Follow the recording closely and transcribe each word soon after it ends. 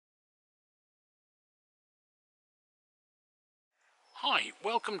Hi,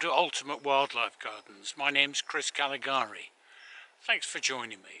 welcome to Ultimate Wildlife Gardens. My name's Chris Caligari. Thanks for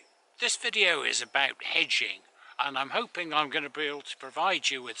joining me. This video is about hedging, and I'm hoping I'm going to be able to provide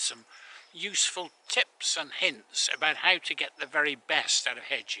you with some useful tips and hints about how to get the very best out of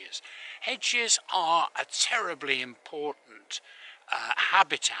hedges. Hedges are a terribly important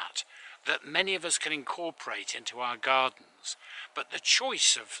habitat that many of us can incorporate into our gardens, but the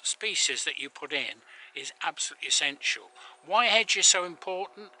choice of species that you put in is absolutely essential. Why hedges so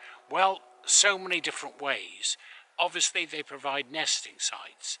important? Well, so many different ways. Obviously they provide nesting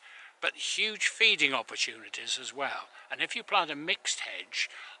sites, but huge feeding opportunities as well. And if you plant a mixed hedge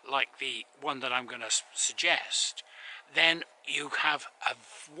like the one that I'm going to suggest, then you have a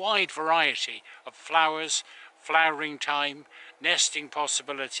wide variety of flowers, flowering time, nesting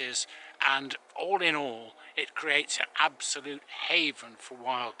possibilities, and all in all it creates an absolute haven for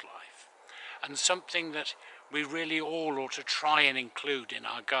wildlife, and something that we really all ought to try and include in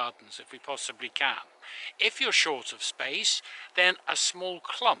our gardens if we possibly can. If you're short of space, then a small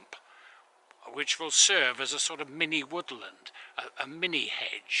clump which will serve as a sort of mini woodland, a mini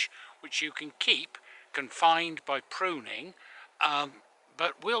hedge, which you can keep confined by pruning,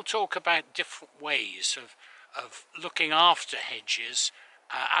 but we'll talk about different ways of looking after hedges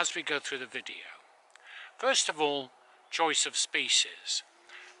as we go through the video. First of all, choice of species.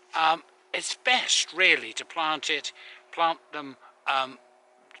 It's best really to plant them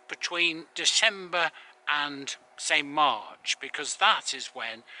between December and say March, because that is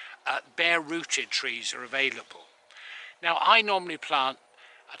when bare rooted trees are available. Now I normally plant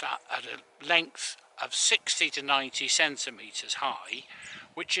at a length of 60 to 90 centimetres high,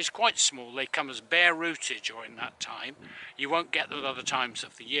 which is quite small. They come as bare rooted during that time. You won't get them at other times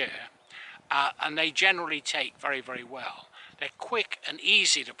of the year, and they generally take very, very well. They're quick and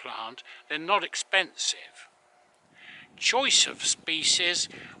easy to plant. They're not expensive. Choice of species,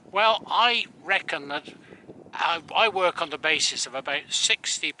 well, I reckon that I work on the basis of about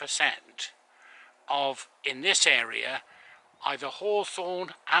 60% of, in this area, either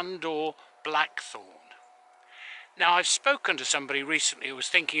hawthorn and or blackthorn. Now I've spoken to somebody recently who was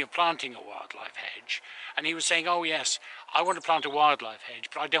thinking of planting a wildlife hedge, and he was saying, oh yes, I want to plant a wildlife hedge,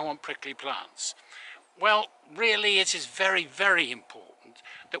 but I don't want prickly plants. Well, really it is very, very important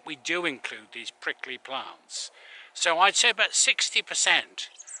that we do include these prickly plants. So I'd say about 60%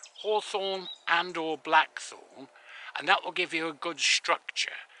 hawthorn and or blackthorn, and that will give you a good structure.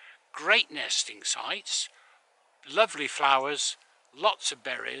 Great nesting sites, lovely flowers, lots of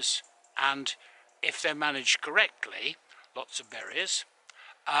berries, and if they're managed correctly, lots of berries,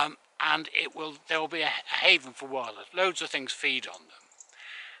 and there will be a haven for wildlife. Loads of things feed on them.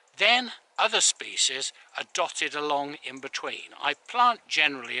 Then other species are dotted along in between. I plant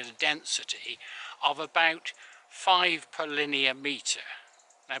generally at a density of about 5 per linear metre.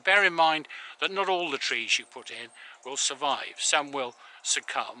 Now bear in mind that not all the trees you put in will survive. Some will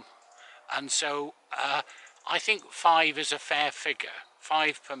succumb, and so I think 5 is a fair figure,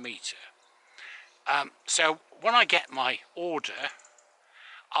 5 per metre. So when I get my order,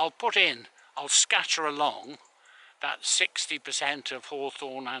 I'll scatter along that 60% of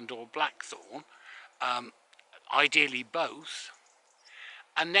hawthorn and or blackthorn, ideally both,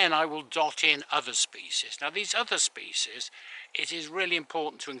 and then I will dot in other species. Now these other species, it is really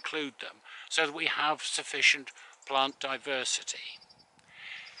important to include them so that we have sufficient plant diversity.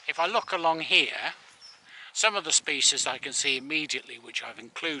 If I look along here, some of the species I can see immediately which I've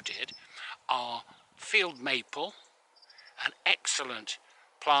included are field maple, an excellent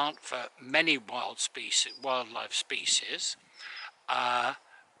plant for many wildlife species,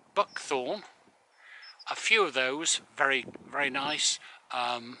 buckthorn, a few of those very, very nice,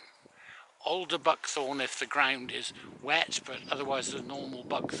 older buckthorn if the ground is wet, but otherwise the normal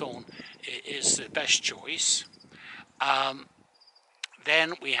buckthorn is the best choice.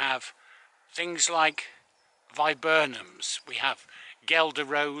 Then we have things like viburnums. We have Gelder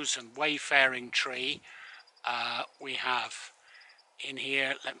rose and wayfaring tree. We have in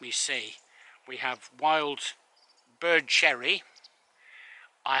here, let me see, we have wild bird cherry.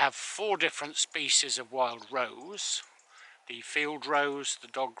 I have 4 different species of wild rose: the field rose, the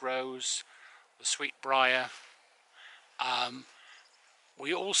dog rose, the sweetbriar.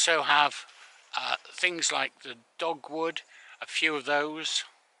 We also have things like the dogwood, a few of those,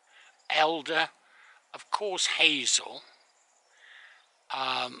 elder, of course hazel.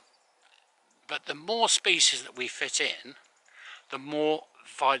 But the more species that we fit in, the more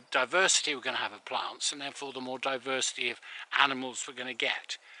diversity we're going to have of plants, and therefore the more diversity of animals we're going to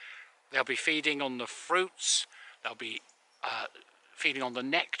get. They'll be feeding on the fruits, they'll be feeding on the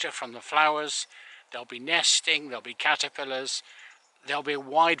nectar from the flowers, they'll be nesting, there'll be caterpillars. there'll be a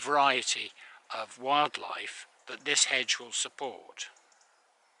wide variety of wildlife that this hedge will support.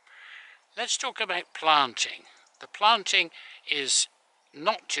 Let's talk about planting. The planting is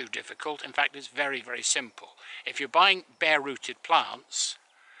not too difficult. In fact, it's very, very simple. If you're buying bare-rooted plants,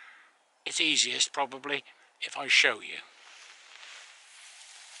 it's easiest probably if I show you.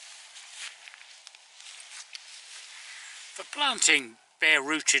 For planting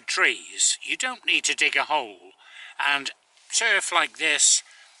bare-rooted trees, you don't need to dig a hole, and turf like this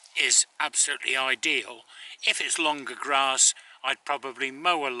is absolutely ideal. If it's longer grass, I'd probably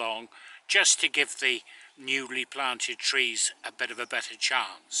mow along just to give the newly planted trees a bit of a better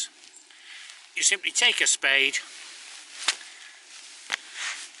chance. You simply take a spade,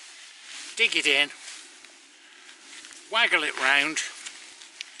 dig it in, waggle it round,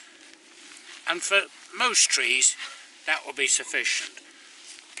 and for most trees that will be sufficient.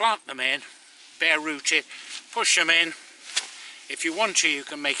 Plant them in, bare rooted, push them in. If you want to, you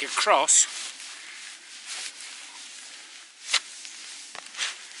can make a cross.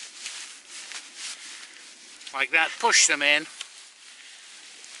 Like that, push them in,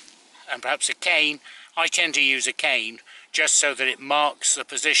 and perhaps a cane. I tend to use a cane just so that it marks the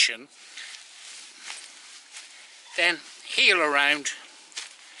position. Then heel around,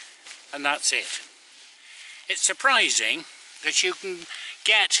 and that's it. It's surprising that you can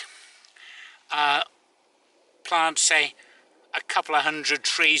get plant, say, a couple of hundred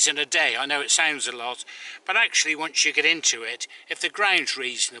trees in a day. I know it sounds a lot, but actually once you get into it, if the ground's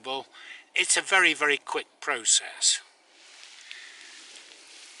reasonable, it's a very, very quick process.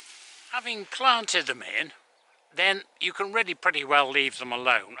 Having planted them in, then you can really pretty well leave them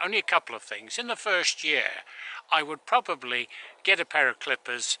alone. Only a couple of things. In the first year, I would probably get a pair of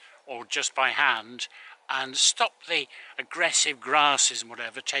clippers, or just by hand, and stop the aggressive grasses and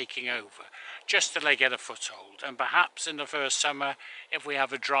whatever taking over, just till they get a foothold. And perhaps in the first summer, if we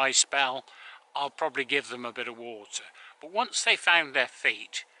have a dry spell, I'll probably give them a bit of water. But once they found their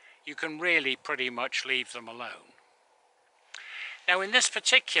feet, you can really pretty much leave them alone. Now in this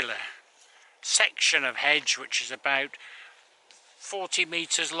particular section of hedge, which is about 40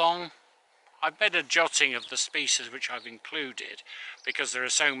 metres long, I've made a jotting of the species which I've included because there are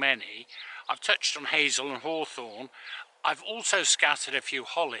so many. I've touched on hazel and hawthorn. I've also scattered a few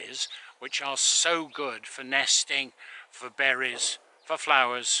hollies, which are so good for nesting, for berries, for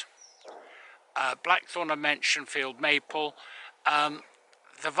flowers. Blackthorn I mentioned, field maple.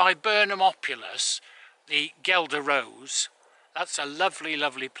 The viburnum opulus, the Gelder rose, that's a lovely,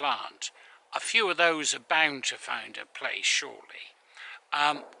 lovely plant. A few of those are bound to find a place shortly.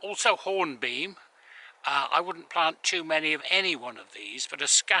 Also hornbeam. I wouldn't plant too many of any one of these, but a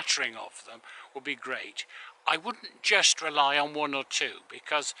scattering of them would be great. I wouldn't just rely on one or two,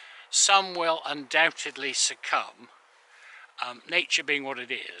 because some will undoubtedly succumb, nature being what it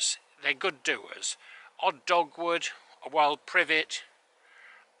is. They're good doers. Odd dogwood, a wild privet,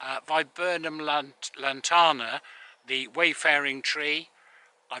 Viburnum lantana, the wayfaring tree.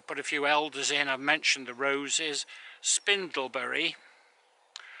 I put a few elders in. I've mentioned the roses. Spindleberry,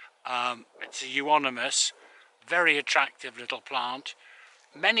 it's a euonymus, very attractive little plant.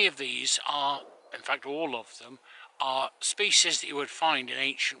 Many of these are, in fact all of them, are species that you would find in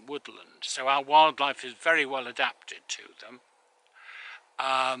ancient woodland, so our wildlife is very well adapted to them.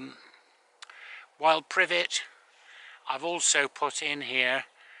 Wild privet, I've also put in here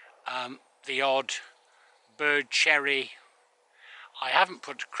the odd bird cherry. I haven't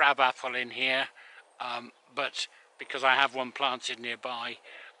put crabapple in here, but because I have one planted nearby.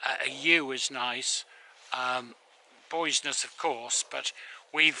 A yew is nice, poisonous of course, but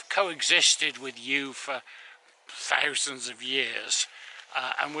we've coexisted with yew for thousands of years,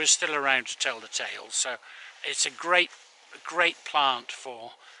 and we're still around to tell the tale. So it's a great plant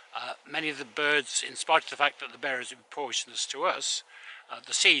for many of the birds, in spite of the fact that the berries are poisonous to us,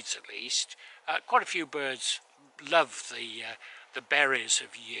 the seeds at least. Quite a few birds love the berries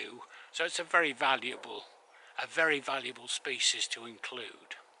of yew, so it's a very valuable species to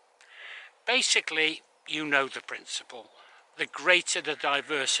include. Basically, you know the principle. The greater the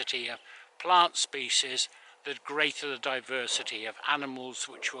diversity of plant species, the greater the diversity of animals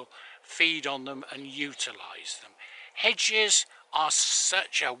which will feed on them and utilize them. Hedges are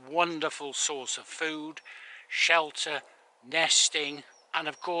such a wonderful source of food, shelter, nesting, and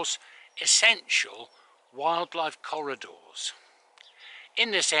of course essential wildlife corridors.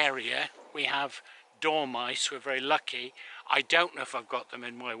 In this area we have dormice. We're very lucky. I don't know if I've got them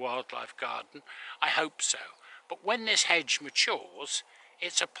in my wildlife garden. I hope so. But when this hedge matures,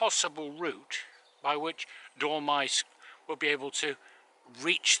 it's a possible route by which dormice will be able to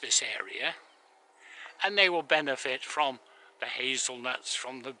reach this area, and they will benefit from the hazelnuts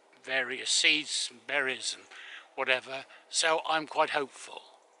from the various seeds and berries and whatever, so I'm quite hopeful.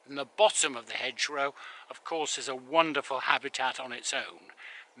 And the bottom of the hedgerow, of course, is a wonderful habitat on its own.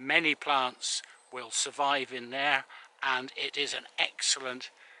 Many plants will survive in there, and it is an excellent,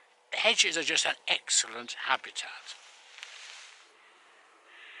 hedges are just an excellent habitat.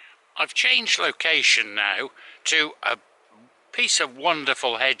 I've changed location now to a piece of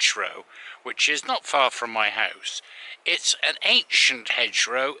wonderful hedgerow which is not far from my house. It's an ancient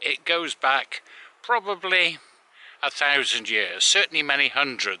hedgerow. It goes back probably 1,000 years, certainly many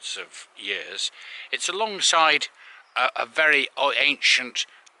hundreds of years. It's alongside a very ancient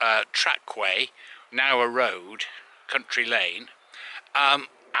trackway, now a road, country lane,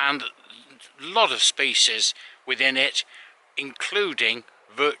 and a lot of species within it, including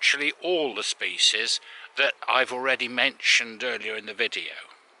virtually all the species that I've already mentioned earlier in the video.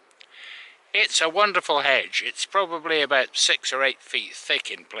 It's a wonderful hedge. It's probably about 6 or 8 feet thick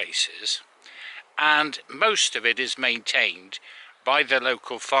in places, and most of it is maintained by the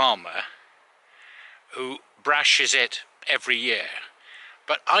local farmer who brushes it every year.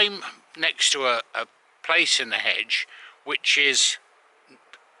 But I'm next to a place in the hedge which is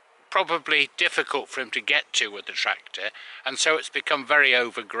probably difficult for him to get to with the tractor, and so it's become very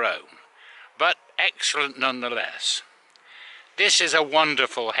overgrown, but excellent nonetheless. This is a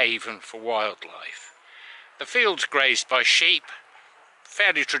wonderful haven for wildlife. The field's grazed by sheep,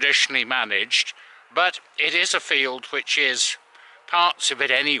 fairly traditionally managed, but it is a field which is, parts of it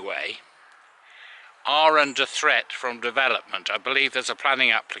anyway, are under threat from development. I believe there's a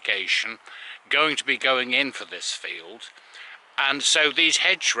planning application going to be going in for this field, and so these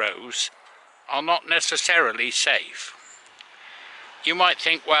hedgerows are not necessarily safe. You might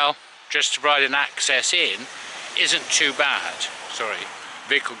think, well, just to provide an access in isn't too bad. Sorry,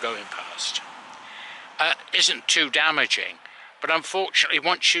 vehicle going past. Isn't too damaging, but unfortunately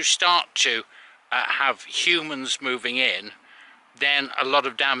once you start to have humans moving in, then a lot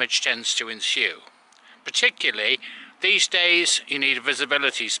of damage tends to ensue. Particularly these days you need a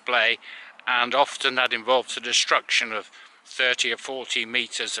visibility display, and often that involves the destruction of 30 or 40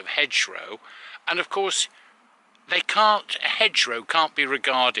 metres of hedgerow, and of course a hedgerow can't be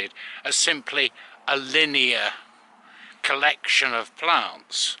regarded as simply a linear collection of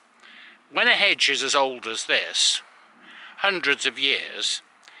plants. When a hedge is as old as this, hundreds of years,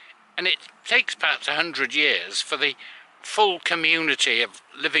 and it takes perhaps 100 years for the full community of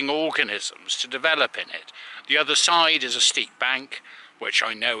living organisms to develop in it. The other side is a steep bank, which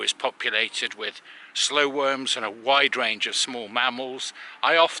I know is populated with slow worms and a wide range of small mammals.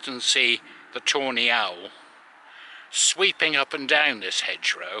 I often see the tawny owl sweeping up and down this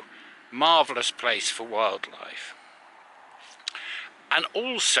hedgerow. Marvellous place for wildlife. And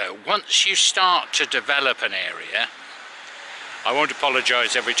also, once you start to develop an area, I won't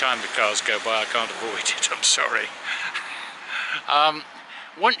apologise every time the cars go by, I can't avoid it, I'm sorry.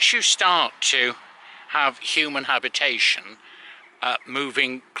 Once you start to have human habitation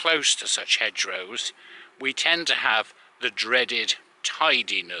moving close to such hedgerows, we tend to have the dreaded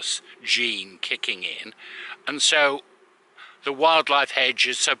tidiness gene kicking in, and so the wildlife hedge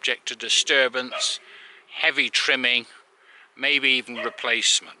is subject to disturbance, heavy trimming, maybe even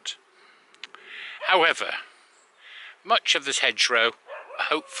replacement. However, much of this hedgerow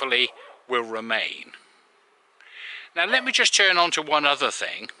hopefully will remain. Now let me just turn on to one other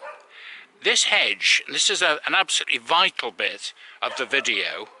thing. This hedge, this is an absolutely vital bit of the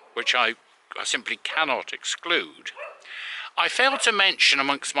video, which I simply cannot exclude. I failed to mention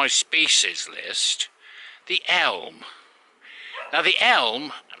amongst my species list the elm. Now the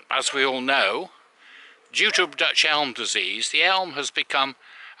elm, as we all know, due to Dutch elm disease, the elm has become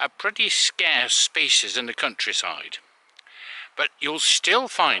a pretty scarce species in the countryside. But you'll still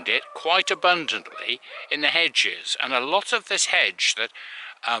find it quite abundantly in the hedges, and a lot of this hedge that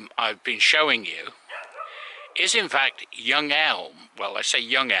I've been showing you is in fact young elm. Well, I say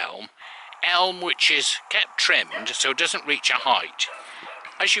young elm which is kept trimmed so it doesn't reach a height.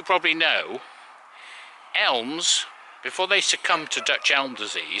 As you probably know, elms, before they succumb to Dutch elm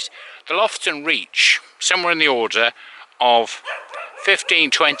disease, they'll often reach somewhere in the order of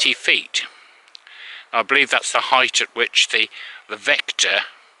 15-20 feet. I believe that's the height at which the vector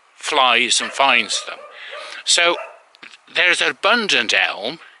flies and finds them. So there's abundant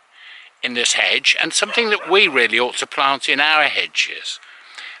elm in this hedge, and something that we really ought to plant in our hedges.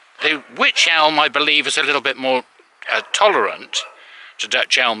 The wych elm, I believe, is a little bit more tolerant to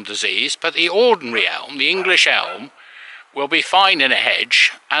Dutch elm disease, but the ordinary elm, the English elm, will be fine in a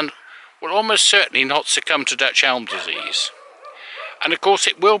hedge and will almost certainly not succumb to Dutch elm disease. And of course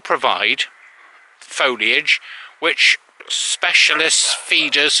it will provide foliage which specialist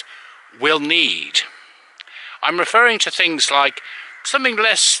feeders will need. I'm referring to things like something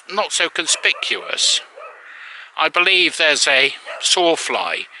less, not so conspicuous. I believe there's a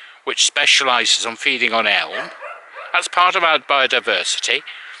sawfly which specialises on feeding on elm. That's part of our biodiversity,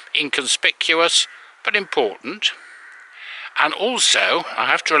 inconspicuous but important. And also, I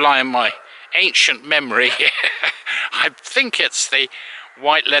have to rely on my ancient memory, I think it's the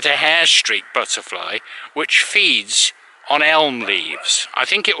white letter hair streak butterfly, which feeds on elm leaves. I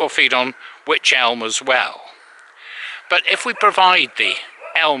think it will feed on wych elm as well. But if we provide the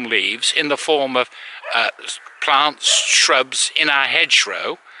elm leaves in the form of plants, shrubs in our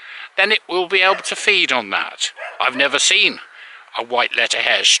hedgerow, then it will be able to feed on that. I've never seen a white letter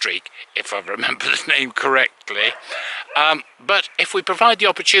hair streak, if I remember the name correctly. But if we provide the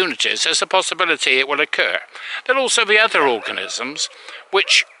opportunities, there's a possibility it will occur. There'll also be other organisms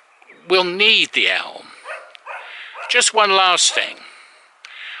which will need the elm. Just one last thing.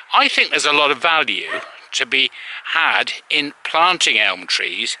 I think there's a lot of value to be had in planting elm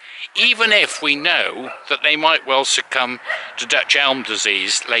trees, even if we know that they might well succumb to Dutch elm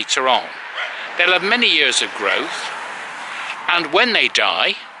disease later on. They'll have many years of growth, and when they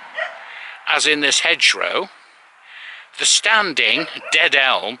die, as in this hedgerow, the standing dead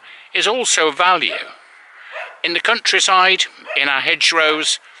elm is also of value. In the countryside, in our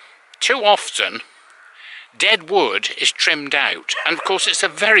hedgerows, too often dead wood is trimmed out, and of course it's a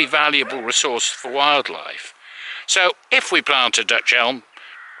very valuable resource for wildlife. So if we plant a Dutch elm,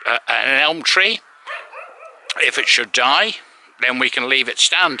 an elm tree, if it should die, then we can leave it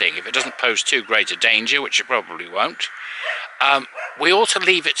standing. If it doesn't pose too great a danger, which it probably won't, we ought to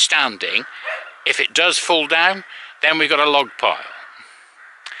leave it standing. If it does fall down, then we've got a log pile.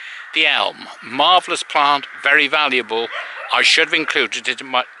 The elm, marvellous plant, very valuable. I should have included it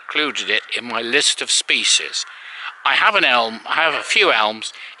in my list of species. I have an elm, I have a few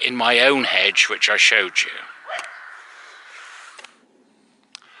elms in my own hedge which I showed you.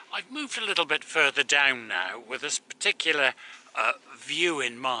 I've moved a little bit further down now with this particular view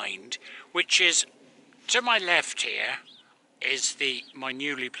in mind, which is to my left here is my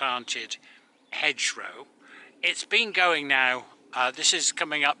newly planted hedgerow. It's been going now, this is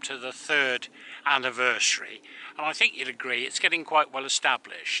coming up to the 3rd anniversary, and I think you'd agree it's getting quite well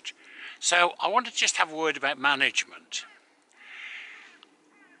established. So I want to just have a word about management.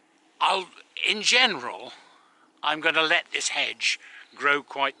 In general, I'm going to let this hedge grow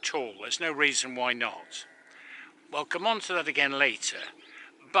quite tall. There's no reason why not. We'll come on to that again later,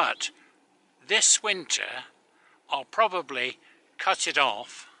 but this winter I'll probably cut it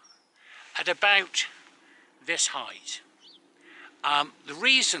off at about this height. The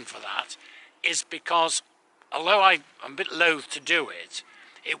reason for that is because although I'm a bit loath to do it,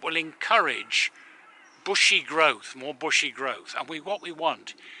 it will encourage bushy growth, more bushy growth, and what we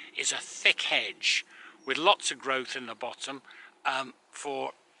want is a thick hedge with lots of growth in the bottom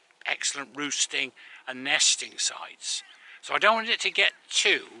for excellent roosting and nesting sites. So I don't want it to get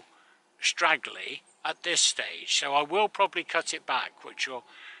too straggly at this stage, so I will probably cut it back, which will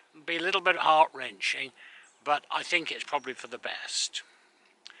be a little bit heart-wrenching, but I think it's probably for the best.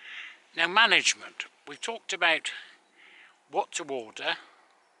 Now, management. We've talked about what to order.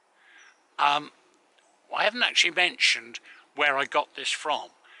 I haven't actually mentioned where I got this from.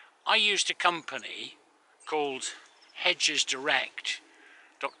 I used a company called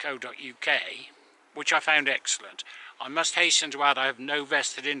hedgesdirect.co.uk, which I found excellent. I must hasten to add I have no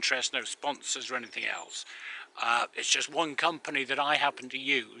vested interest, no sponsors or anything else. It's just one company that I happen to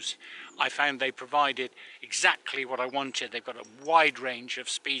use. I found they provided exactly what I wanted. They've got a wide range of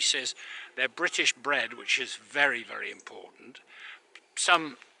species. They're British bred, which is very, very important.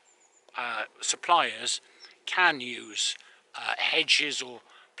 Some suppliers can use hedges or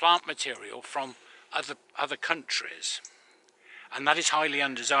plant material from other countries, and that is highly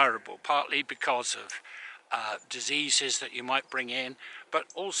undesirable, partly because of diseases that you might bring in, but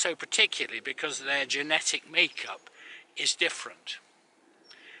also particularly because their genetic makeup is different.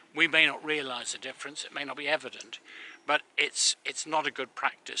 We may not realise the difference, it may not be evident, but it's not a good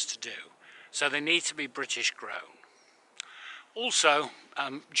practice to do. So they need to be British grown. Also,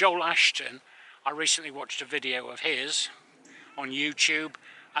 Joel Ashton, I recently watched a video of his on YouTube,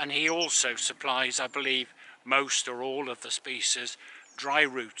 and he also supplies, I believe, most or all of the species dry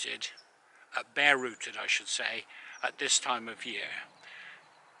rooted, bare rooted I should say, at this time of year.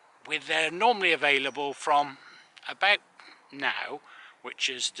 They're normally available from about now, which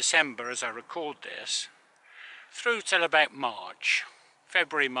is December as I record this, through till about March,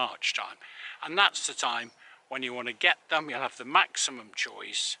 February, March time. And that's the time when you want to get them. You'll have the maximum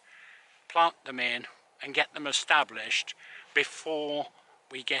choice, plant them in, and get them established before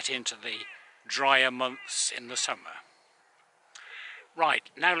we get into the drier months in the summer. Right,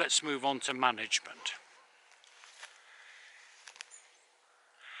 now let's move on to management.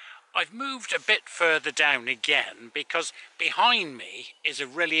 I've moved a bit further down again because behind me is a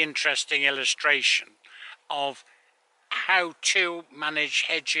really interesting illustration of how to manage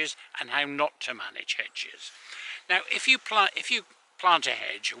hedges and how not to manage hedges. Now, if you plant a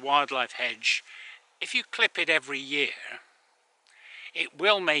hedge, a wildlife hedge, if you clip it every year, it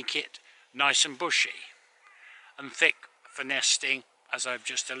will make it nice and bushy and thick for nesting, as I've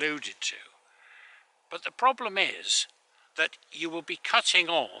just alluded to. But the problem is that you will be cutting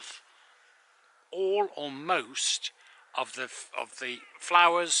off all or most of the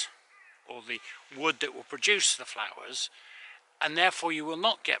flowers or the wood that will produce the flowers, and therefore you will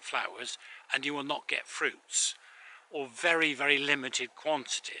not get flowers and you will not get fruits, or very, very limited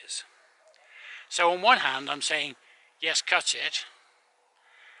quantities. So on one hand I'm saying, yes, cut it.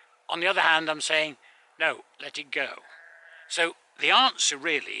 On the other hand I'm saying, no, let it go. So the answer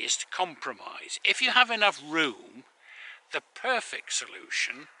really is to compromise. If you have enough room, the perfect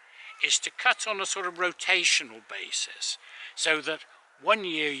solution is to cut on a sort of rotational basis, so that one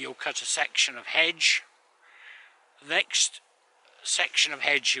year you'll cut a section of hedge, the next section of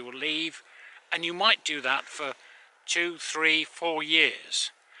hedge you will leave, and you might do that for 2, 3, 4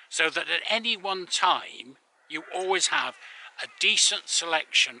 years, so that at any one time you always have a decent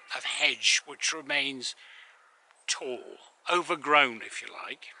selection of hedge which remains tall, overgrown if you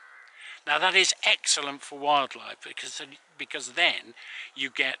like. Now that is excellent for wildlife because then you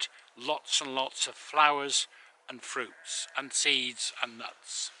get lots and lots of flowers and fruits and seeds and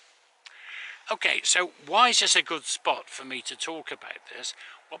nuts. Okay, so why is this a good spot for me to talk about this?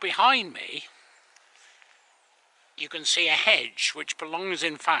 Well, behind me you can see a hedge which belongs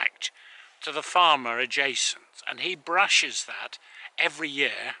in fact to the farmer adjacent, and he brushes that every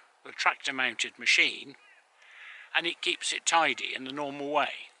year with a tractor mounted machine, and it keeps it tidy in the normal way.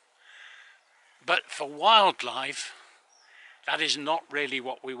 But for wildlife, that is not really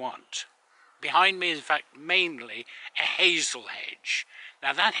what we want. Behind me is in fact mainly a hazel hedge.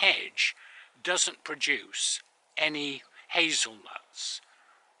 Now that hedge doesn't produce any hazelnuts,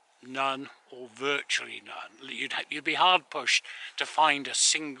 none or virtually none. You'd be hard pushed to find a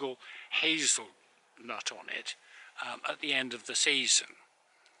single hazelnut on it at the end of the season.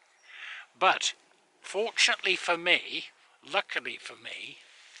 But fortunately for me, luckily for me,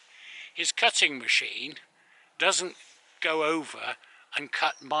 his cutting machine doesn't go over and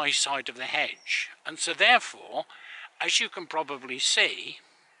cut my side of the hedge, and so therefore, as you can probably see,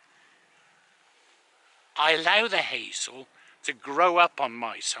 I allow the hazel to grow up on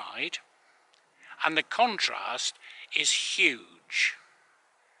my side, and the contrast is huge.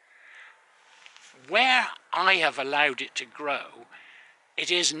 Where I have allowed it to grow,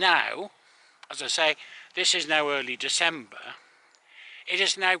 it is now, as I say, this is now early December, it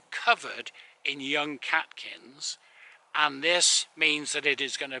is now covered in young catkins, and this means that it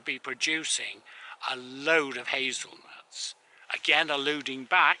is going to be producing a load of hazelnuts. Again, alluding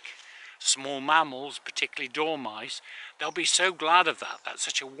back, small mammals, particularly dormice, they'll be so glad of that. That's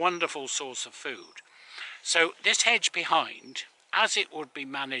such a wonderful source of food. So this hedge behind, as it would be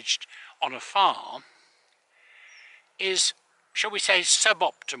managed on a farm, is, shall we say,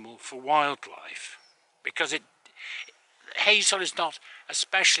 suboptimal for wildlife, because hazel is not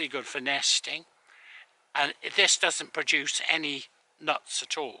especially good for nesting, and this doesn't produce any nuts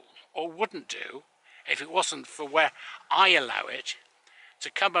at all, or wouldn't do if it wasn't for where I allow it to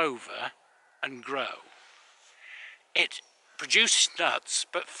come over and grow. It produces nuts,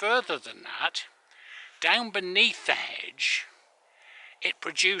 but further than that, down beneath the hedge, it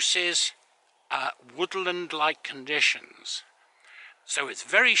produces woodland-like conditions. So it's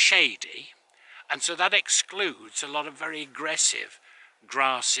very shady, and so that excludes a lot of very aggressive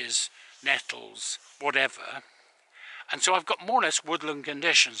grasses, nettles, whatever. And so I've got more or less woodland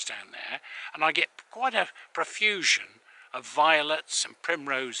conditions down there, and I get quite a profusion of violets and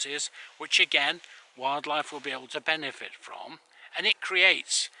primroses, which again wildlife will be able to benefit from, and it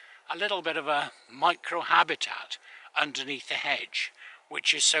creates a little bit of a micro-habitat underneath the hedge,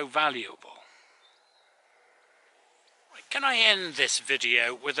 which is so valuable. Can I end this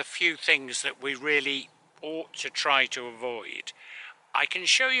video with a few things that we really ought to try to avoid? I can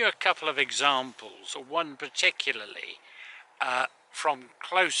show you a couple of examples, or one particularly from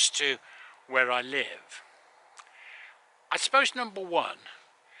close to where I live. I suppose number one,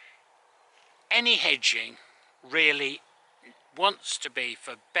 any hedging really wants to be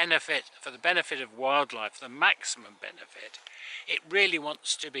for the benefit of wildlife, the maximum benefit. It really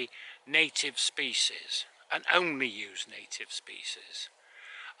wants to be native species and only use native species.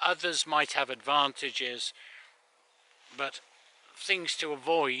 Others might have advantages, but things to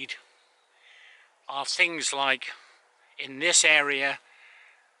avoid are things like, in this area,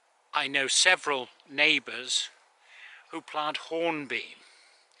 I know several neighbours who plant hornbeam.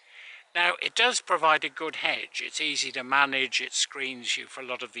 Now, it does provide a good hedge. It's easy to manage, it screens you for a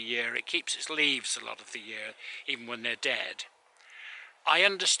lot of the year, it keeps its leaves a lot of the year, even when they're dead. I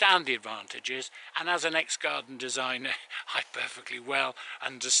understand the advantages, and as an ex-garden designer, I perfectly well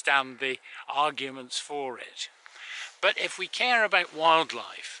understand the arguments for it. But if we care about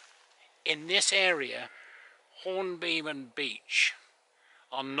wildlife, in this area, hornbeam and beech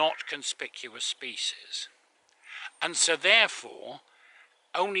are not conspicuous species. And so therefore,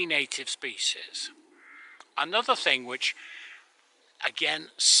 only native species. Another thing which, again,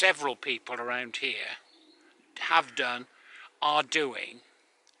 several people around here have done, are doing,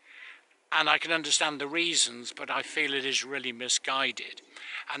 and I can understand the reasons, but I feel it is really misguided,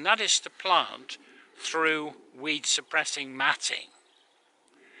 and that is to plant through weed suppressing matting.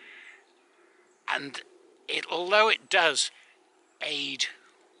 And although it does aid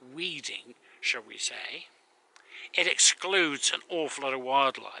weeding, shall we say, it excludes an awful lot of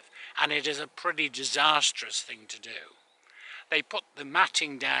wildlife, and it is a pretty disastrous thing to do. They put the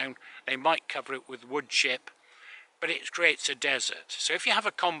matting down, they might cover it with wood chip, but it creates a desert. So if you have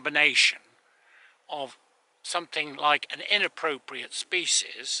a combination of something like an inappropriate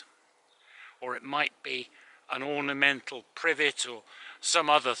species, or it might be an ornamental privet or some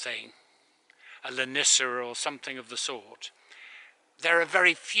other thing, a lanissa or something of the sort, there are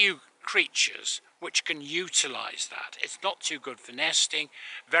very few creatures which can utilize that. It's not too good for nesting,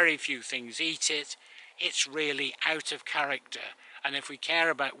 very few things eat it, it's really out of character, and if we care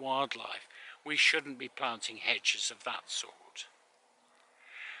about wildlife, we shouldn't be planting hedges of that sort.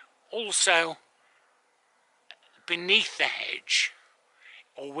 Also, beneath the hedge,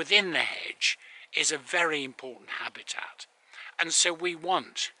 or within the hedge, is a very important habitat, and so we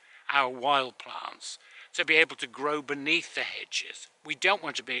want our wild plants to be able to grow beneath the hedges. We don't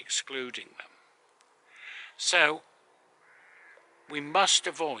want to be excluding them. So we must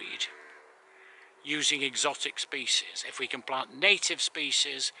avoid using exotic species. If we can plant native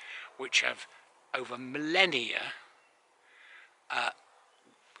species which have over millennia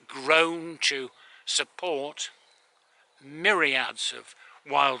grown to support myriads of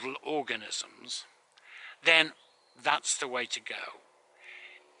wild organisms, then that's the way to go.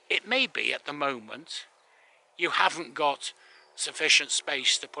 It may be at the moment you haven't got sufficient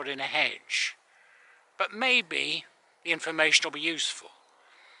space to put in a hedge, but maybe the information will be useful.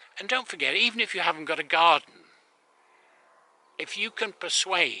 And don't forget, even if you haven't got a garden, if you can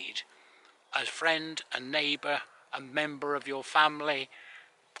persuade a friend, a neighbour, a member of your family,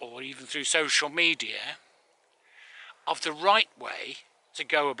 or even through social media, of the right way to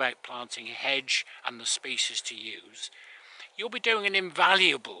go about planting a hedge and the species to use, you'll be doing an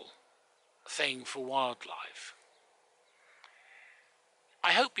invaluable thing for wildlife.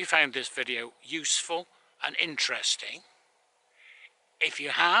 I hope you found this video useful and interesting. If you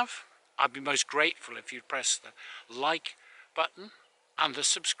have, I'd be most grateful if you'd press the like button and the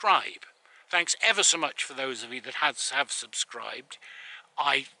subscribe. Thanks ever so much for those of you that have subscribed.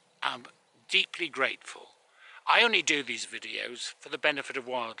 I am deeply grateful. I only do these videos for the benefit of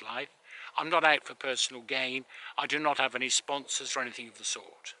wildlife. I'm not out for personal gain. I do not have any sponsors or anything of the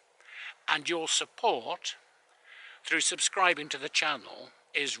sort. And your support through subscribing to the channel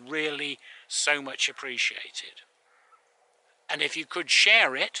is really so much appreciated. And if you could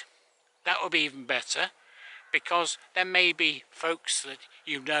share it, that would be even better, because there may be folks that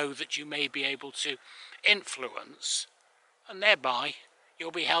you know that you may be able to influence, and thereby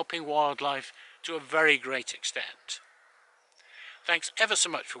you'll be helping wildlife to a very great extent. Thanks ever so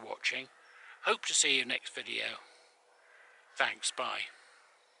much for watching. Hope to see you next video. Thanks, bye.